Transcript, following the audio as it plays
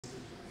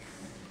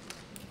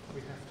We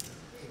have to.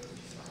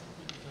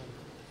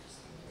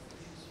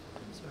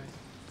 Sorry.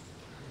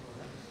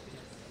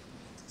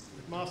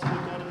 Master, the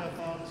God of our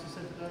fathers, who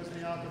sent to those in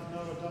the ark of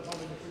Noah,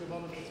 upholding the fruit of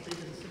olive that speak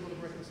as a symbol of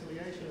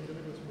reconciliation and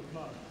deliverance from the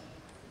flood,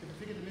 to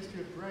prefigure the mystery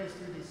of grace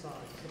through these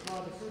signs,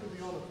 supply the fruit of the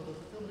olive for the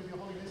fulfillment of your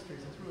holy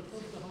mysteries, and through a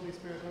torch of the Holy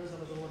Spirit, those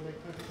under the Lord, make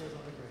perfect those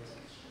under grace.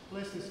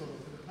 Bless this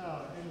olive for the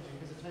power, energy, and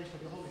visitation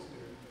of the Holy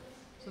Spirit,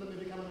 so that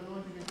we become an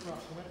anointing and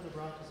corrupt, a weapon of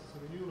righteousness, a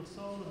renewal of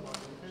soul and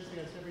body, a defense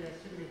against every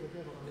activity of the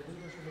devil, and a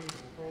deliverance from evil,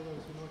 for all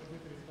those who anointed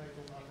with it in faith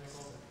will partake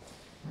of it.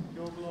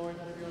 Your glory,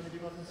 that of your only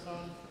begotten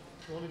Son,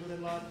 holy, good,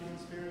 and life-giving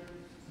Spirit,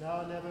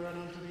 now and ever, and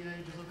unto the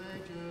ages of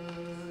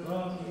ages.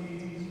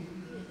 Amen.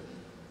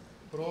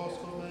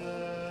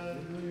 Proscomen,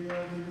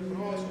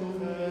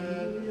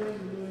 proscomen,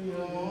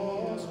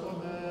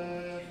 proscomen.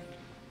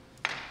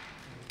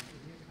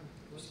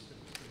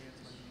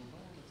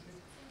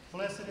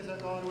 Blessed is our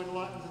God who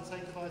enlightens and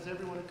sanctifies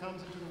everyone who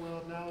comes into the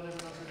world, now and ever,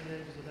 and unto the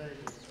ages of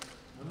ages.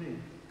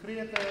 Amen.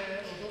 Kriete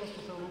odoros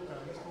to Luca,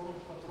 mis forum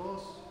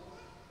Katsaros,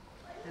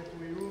 et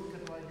tuiu,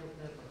 et tuiu,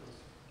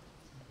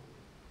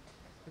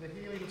 for the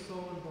healing of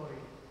soul and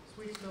body,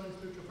 sweet smelling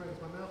spiritual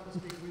fragrance, my mouth will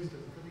speak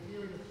wisdom, for the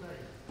healing of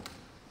faith.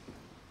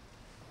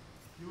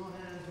 Your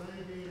hands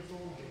may be in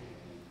all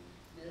things,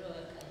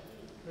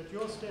 that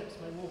your steps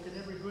may walk in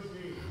every good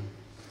deed.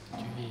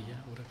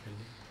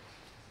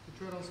 To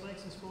tread on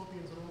snakes and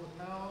scorpions and all the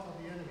power of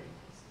the enemy.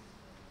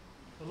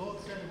 The Lord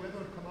said, whoever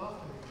would come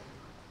after me,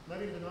 let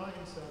him deny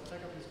himself,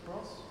 take up his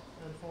cross,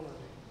 and follow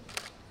me.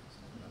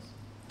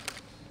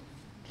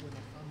 Where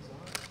my thumbs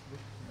are,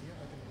 lift from here,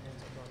 open your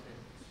hands up right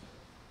there.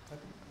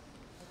 Open.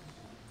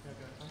 Now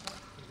go thumb up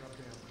and rub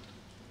down.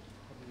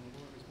 Probably the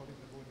Lord is body,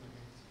 the Lord in the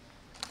hands.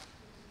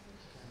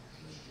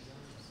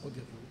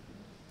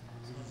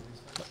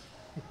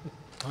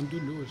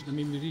 Handulloos, dan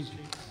neem je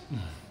die.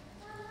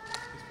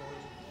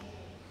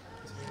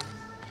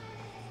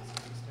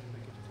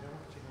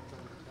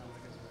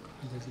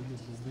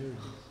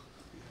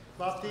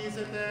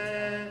 Baptizete,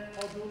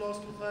 o doulos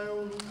tu Theou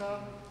Luca,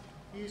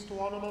 εις το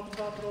όνομα του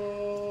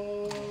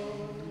Πατρός.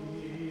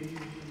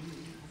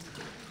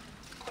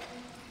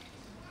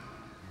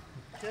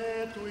 Και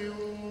του Υιού.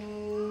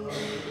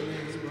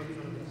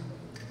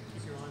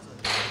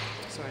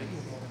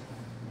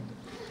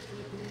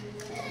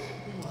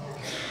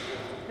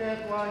 Και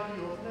του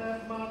Αγίου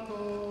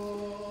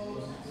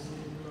Πνεύματος.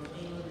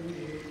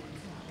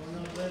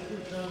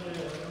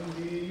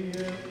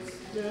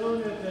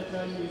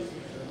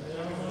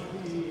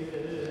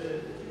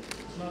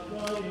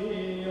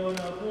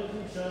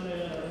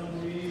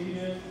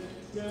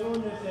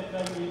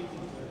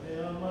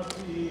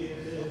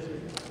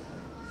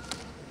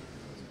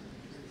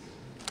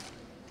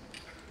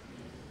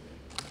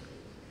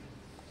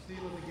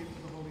 Seal of the gift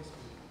of the Holy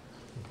Spirit.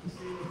 The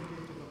seal of the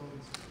gift of the Holy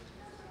Spirit.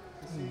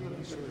 The seal of the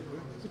gift of the Holy Spirit.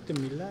 Ούτε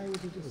μιλάει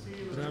ούτε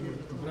τίποτα.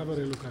 Μπράβο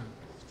ρε Λουκά.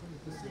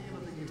 The seal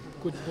of the gift of the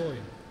Good boy.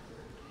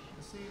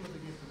 The seal of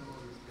the gift of the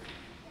Holy Spirit.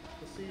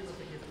 The seal of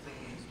the gift of the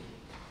Holy Spirit.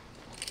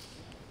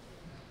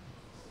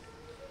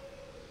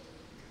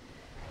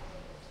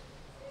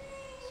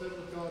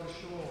 Servant of God is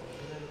sure in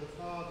the name of the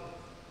Father,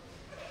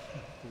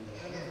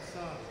 and of the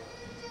Son,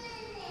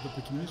 Το and of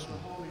πεκινήσουμε.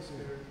 the Holy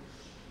Spirit.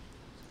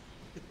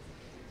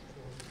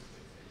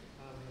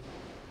 Amen.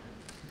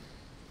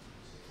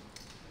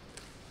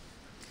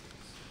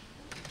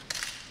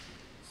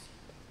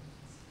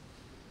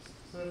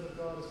 Servant of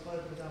God is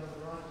clothed with the garment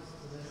of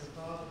righteousness in the name of the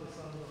Father, the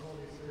Son, and the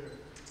Holy Spirit.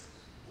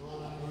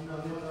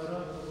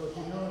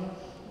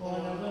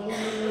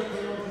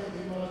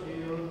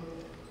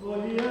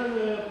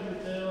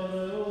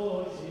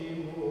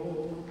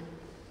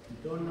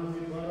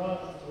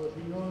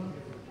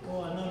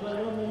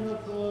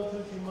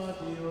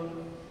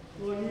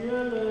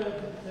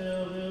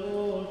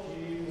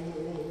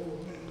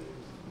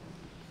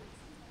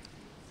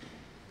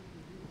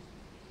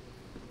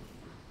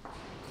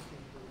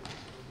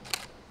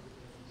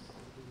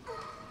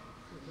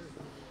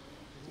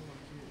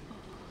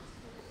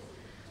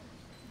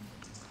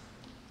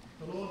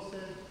 The Lord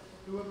said,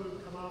 whoever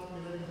will come after me,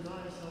 let him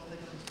deny himself,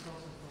 take up his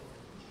cross and follow me.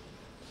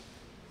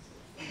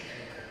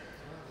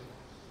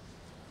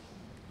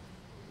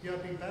 You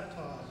have been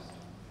baptized.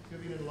 You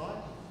have been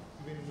enlightened.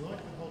 You've been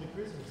anointed with holy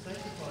chrism,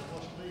 sanctified,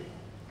 washed clean.